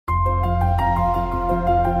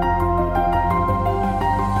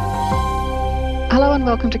and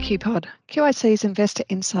welcome to QPod, QIC's Investor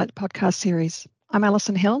Insight podcast series. I'm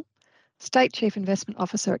Alison Hill, State Chief Investment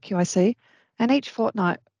Officer at QIC, and each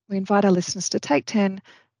fortnight we invite our listeners to take 10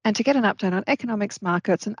 and to get an update on economics,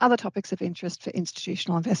 markets and other topics of interest for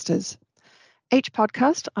institutional investors. Each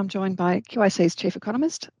podcast, I'm joined by QIC's Chief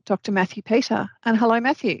Economist, Dr. Matthew Peter. And hello,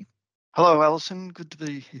 Matthew. Hello, Alison. Good to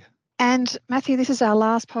be here. And Matthew, this is our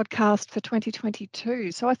last podcast for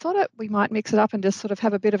 2022. So I thought we might mix it up and just sort of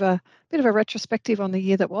have a bit of a retrospective on the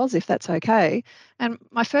year that was, if that's okay. And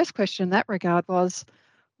my first question in that regard was,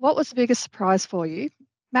 what was the biggest surprise for you,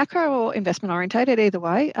 macro or investment orientated, either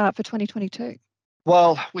way, for 2022?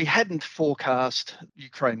 Well, we hadn't forecast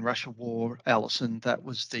Ukraine-Russia war, Alison. That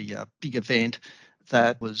was the big event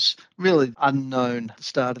that was really unknown at the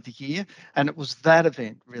start of the year. And it was that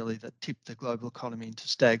event really that tipped the global economy into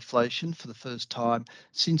stagflation for the first time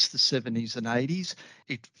since the 70s and 80s.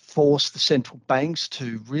 It forced the central banks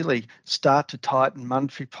to really start to tighten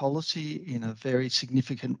monetary policy in a very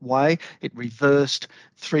significant way. It reversed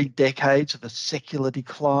 3 decades of a secular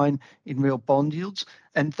decline in real bond yields.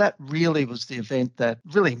 And that really was the event that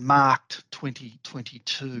really marked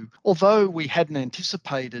 2022. Although we hadn't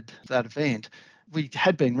anticipated that event, we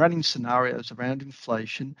had been running scenarios around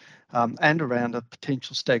inflation and around a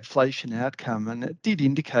potential stagflation outcome, and it did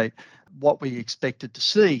indicate what we expected to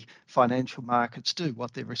see financial markets do,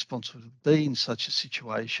 what their response would be in such a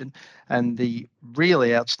situation. And the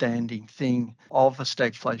really outstanding thing of a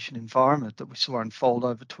stagflation environment that we saw unfold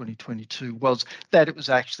over 2022 was that it was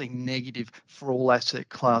actually negative for all asset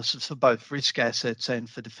classes, for both risk assets and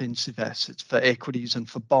for defensive assets, for equities and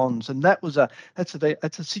for bonds. And that's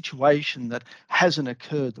a situation that hasn't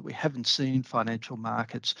occurred, that we haven't seen in financial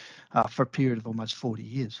markets for a period of almost 40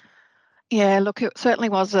 years. Yeah, look, it certainly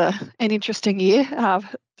was an interesting year,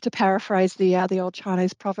 to paraphrase the old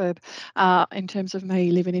Chinese proverb, in terms of may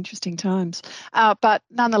you live in interesting times. But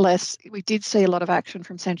nonetheless, we did see a lot of action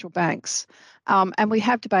from central banks. And we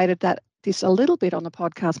have debated this a little bit on the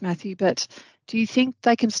podcast, Matthew, but do you think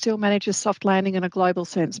they can still manage a soft landing in a global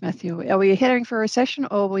sense, Matthew? Are we heading for a recession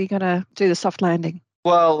or are we going to do the soft landing?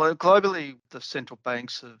 Well, globally, the central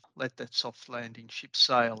banks have let that soft landing ship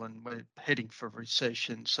sail and we're heading for a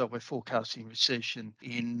recession. So we're forecasting recession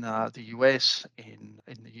in the US, in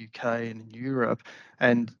the UK and in Europe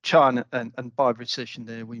and China. And by recession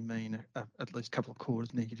there, we mean at least a couple of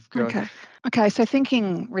quarters negative growth. Okay. So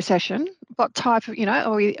thinking recession, what type of,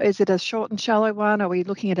 is it a short and shallow one? Are we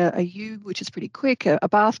looking at a U, which is pretty quick, a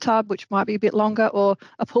bathtub, which might be a bit longer, or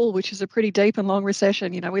a pool, which is a pretty deep and long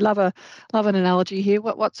recession? We love an analogy here.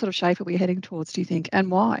 What sort of shape are we heading towards, do you think, and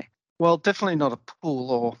why? Well, definitely not a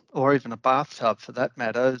pool or even a bathtub for that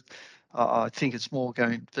matter. I think it's more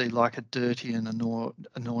going to be like a dirty and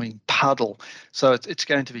annoying puddle. So it's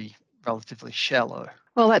going to be relatively shallow.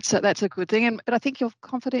 Well, that's a good thing. But I think you're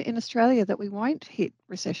confident in Australia that we won't hit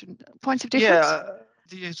recession. Points of difference? Yeah,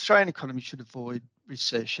 the Australian economy should avoid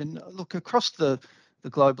recession. Look, across the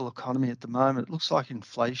global economy at the moment, it looks like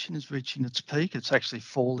inflation is reaching its peak. It's actually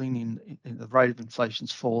falling in the rate of inflation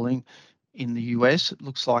is falling in the US. It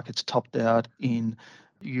looks like it's topped out in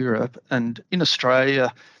Europe. And in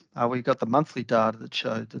Australia, we got the monthly data that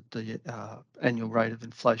showed that the annual rate of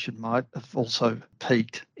inflation might have also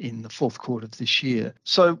peaked in the fourth quarter of this year.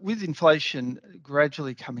 So with inflation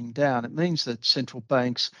gradually coming down, it means that central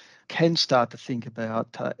banks can start to think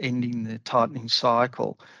about ending the tightening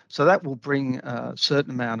cycle. So that will bring a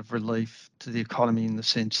certain amount of relief to the economy in the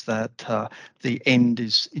sense that the end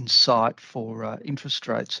is in sight for interest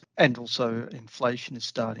rates, and also inflation is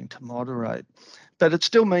starting to moderate. But it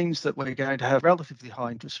still means that we're going to have relatively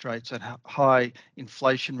high interest rates and high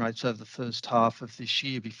inflation rates over the first half of this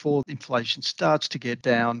year before inflation starts to get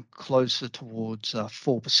down closer towards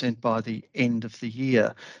 4% by the end of the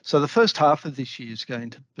year. So the first half of this year is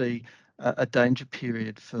going to be a danger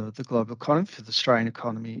period for the global economy, for the Australian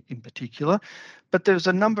economy in particular. But there's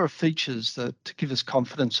a number of features that give us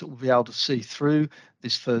confidence that we'll be able to see through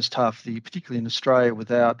this first half of the year, particularly in Australia,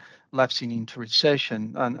 without lapsing into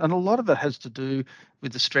recession. And a lot of it has to do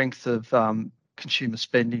with the strength of consumer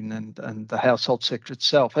spending and the household sector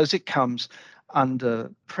itself as it comes under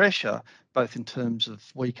pressure, both in terms of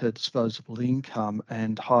weaker disposable income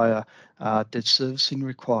and higher debt servicing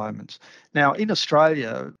requirements. Now, in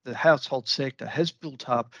Australia, the household sector has built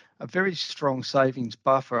up a very strong savings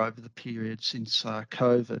buffer over the period since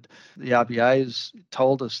COVID. The RBA has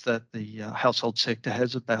told us that the household sector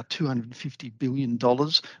has about $250 billion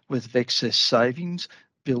worth of excess savings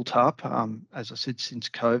built up, as I said, since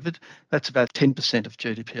COVID. That's about 10% of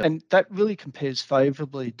GDP. And that really compares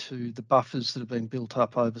favourably to the buffers that have been built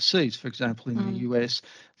up overseas. For example, in the US,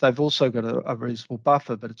 they've also got a reasonable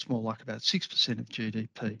buffer, but it's more like about 6% of GDP.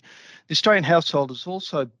 The Australian household has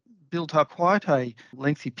also built up quite a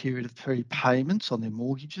lengthy period of prepayments on their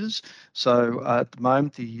mortgages. So at the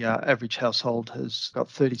moment, the average household has got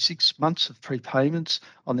 36 months of prepayments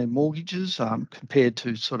on their mortgages, compared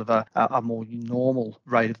to sort of a more normal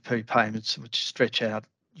rate of prepayments, which stretch out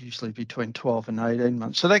usually between 12 and 18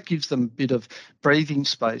 months. So that gives them a bit of breathing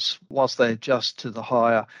space whilst they adjust to the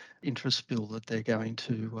higher interest bill that they're going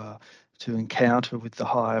to encounter with the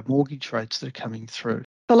higher mortgage rates that are coming through.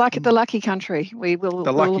 The lucky country. We'll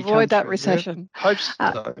avoid that recession. Yeah. Hope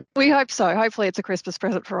so. We hope so. Hopefully it's a Christmas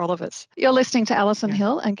present for all of us. You're listening to Alison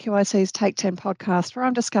Hill and QIC's Take 10 podcast, where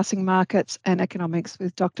I'm discussing markets and economics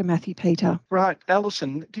with Dr. Matthew Peter. Right,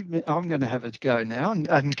 Alison, I'm going to have a go now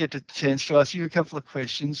and get a chance to ask you a couple of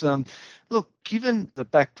questions. Look, given the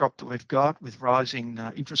backdrop that we've got with rising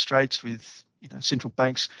interest rates, with central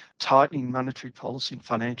banks tightening monetary policy and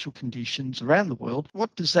financial conditions around the world,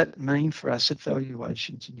 what does that mean for asset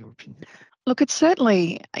valuations, in your opinion? Look, it's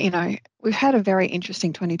certainly, we've had a very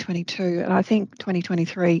interesting 2022, and I think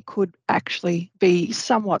 2023 could actually be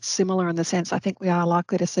somewhat similar in the sense I think we are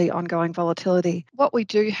likely to see ongoing volatility. What we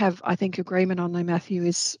do have, I think, agreement on, though, Matthew,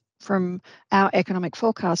 is from our economic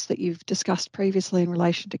forecasts that you've discussed previously in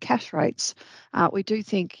relation to cash rates. We do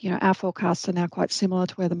think, our forecasts are now quite similar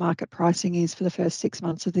to where the market pricing is for the first 6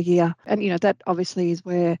 months of the year. And, that obviously is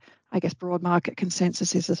where, I guess, broad market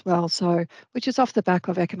consensus is as well. So, which is off the back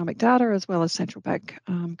of economic data as well as central bank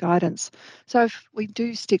guidance. So if we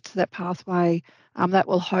do stick to that pathway, that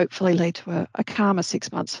will hopefully lead to a calmer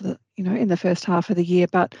 6 months for the, in the first half of the year.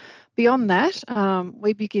 But beyond that,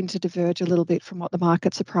 we begin to diverge a little bit from what the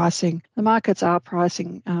markets are pricing. The markets are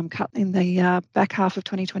pricing cut in the back half of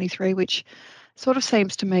 2023, which sort of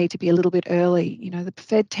seems to me to be a little bit early. The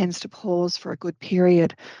Fed tends to pause for a good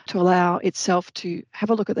period to allow itself to have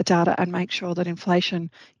a look at the data and make sure that inflation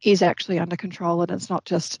is actually under control and it's not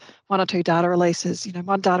just one or two data releases.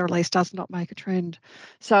 One data release does not make a trend.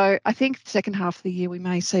 So I think the second half of the year we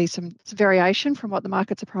may see some variation from what the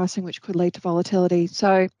markets are pricing, which could lead to volatility.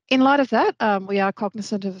 So in light of that, we are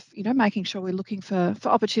cognizant of making sure we're looking for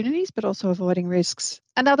opportunities, but also avoiding risks.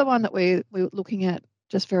 Another one that we're looking at,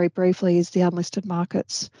 just very briefly, is the unlisted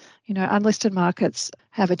markets. Unlisted markets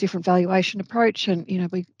have a different valuation approach, and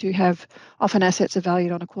we do have often assets are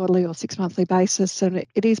valued on a quarterly or 6 monthly basis, and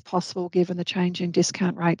it is possible, given the change in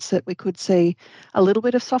discount rates, that we could see a little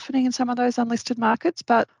bit of softening in some of those unlisted markets.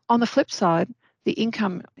 But on the flip side, the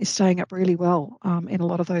income is staying up really well in a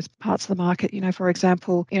lot of those parts of the market. For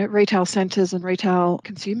example, retail centres and retail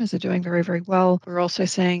consumers are doing very, very well. We're also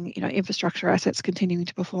seeing, infrastructure assets continuing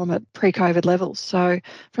to perform at pre-COVID levels. So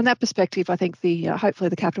from that perspective, I think hopefully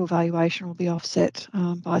the capital valuation will be offset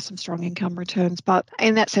by some strong income returns. But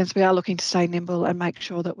in that sense, we are looking to stay nimble and make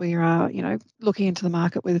sure that we are, looking into the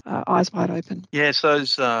market with eyes wide open. Yes,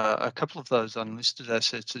 those a couple of those unlisted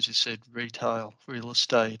assets, as you said, retail, real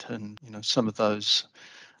estate, and some of those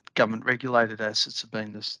government regulated assets have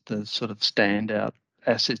been the sort of standout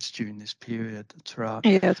assets during this period. That's right.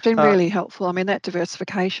 Yeah, it's been really helpful. I mean, that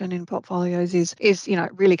diversification in portfolios is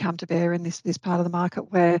really come to bear in this part of the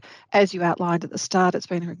market where, as you outlined at the start, it's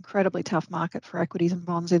been an incredibly tough market for equities and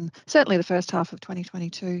bonds in certainly the first half of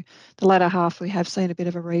 2022. The latter half, we have seen a bit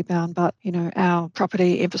of a rebound, but, our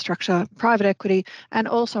property, infrastructure, private equity, and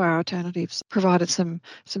also our alternatives provided some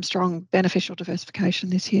strong beneficial diversification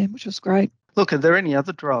this year, which was great. Look, are there any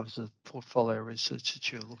other drivers of portfolio research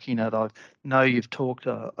that you're looking at? I know you've talked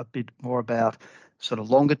a bit more about sort of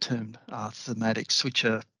longer term thematics, which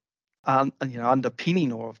are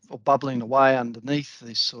underpinning or bubbling away underneath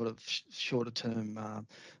this sort of shorter term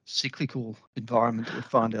cyclical environment that we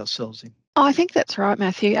find ourselves in. Oh, I think that's right,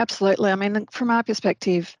 Matthew. Absolutely. I mean, from our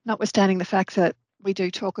perspective, notwithstanding the fact that we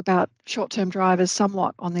do talk about short-term drivers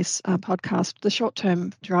somewhat on this podcast, the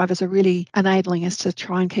short-term drivers are really enabling us to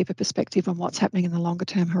try and keep a perspective on what's happening in the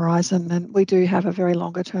longer-term horizon. And we do have a very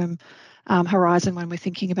longer-term horizon when we're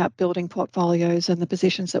thinking about building portfolios and the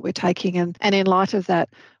positions that we're taking. And in light of that,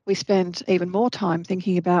 we spend even more time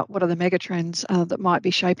thinking about what are the mega trends that might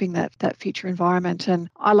be shaping that future environment. And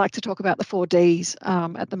I like to talk about the 4 Ds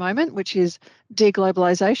at the moment, which is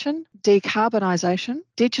deglobalization, decarbonisation,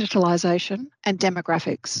 digitalisation, and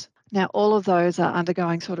demographics. Now, all of those are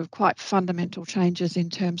undergoing sort of quite fundamental changes in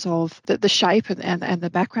terms of the shape and the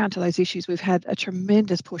background to those issues. We've had a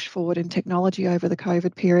tremendous push forward in technology over the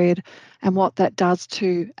COVID period, and what that does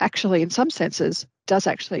to actually, in some senses, does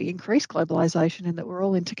actually increase globalisation in that we're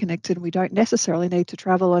all interconnected and we don't necessarily need to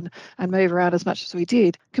travel and move around as much as we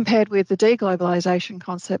did, compared with the deglobalisation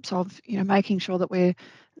concepts of, making sure that we're,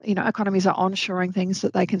 economies are onshoring things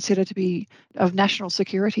that they consider to be of national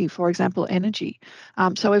security, for example, energy.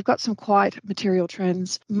 So we've got some quite material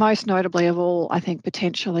trends. Most notably of all, I think,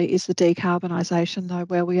 potentially is the decarbonisation, though,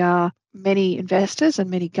 where we are, many investors and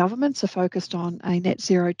many governments are focused on a net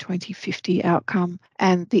zero 2050 outcome,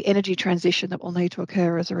 and the energy transition that will need to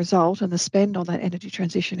occur as a result, and the spend on that energy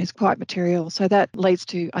transition is quite material. So that leads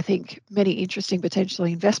to, I think, many interesting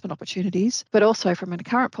potentially investment opportunities, but also from a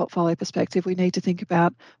current portfolio perspective, we need to think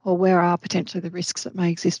about, well, where are potentially the risks that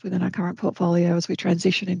may exist within our current portfolio as we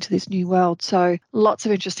transition into this new world. So lots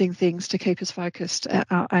of interesting things to keep us focused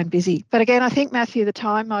and busy. But again, I think, Matthew, the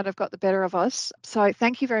time might have got the better of us. So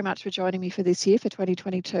thank you very much for joining me for this year, for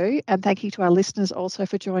 2022. And thank you to our listeners also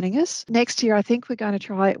for joining us. Next year, I think we're going to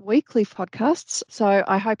try weekly podcasts. So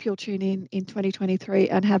I hope you'll tune in 2023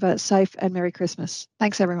 and have a safe and Merry Christmas.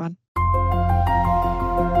 Thanks, everyone.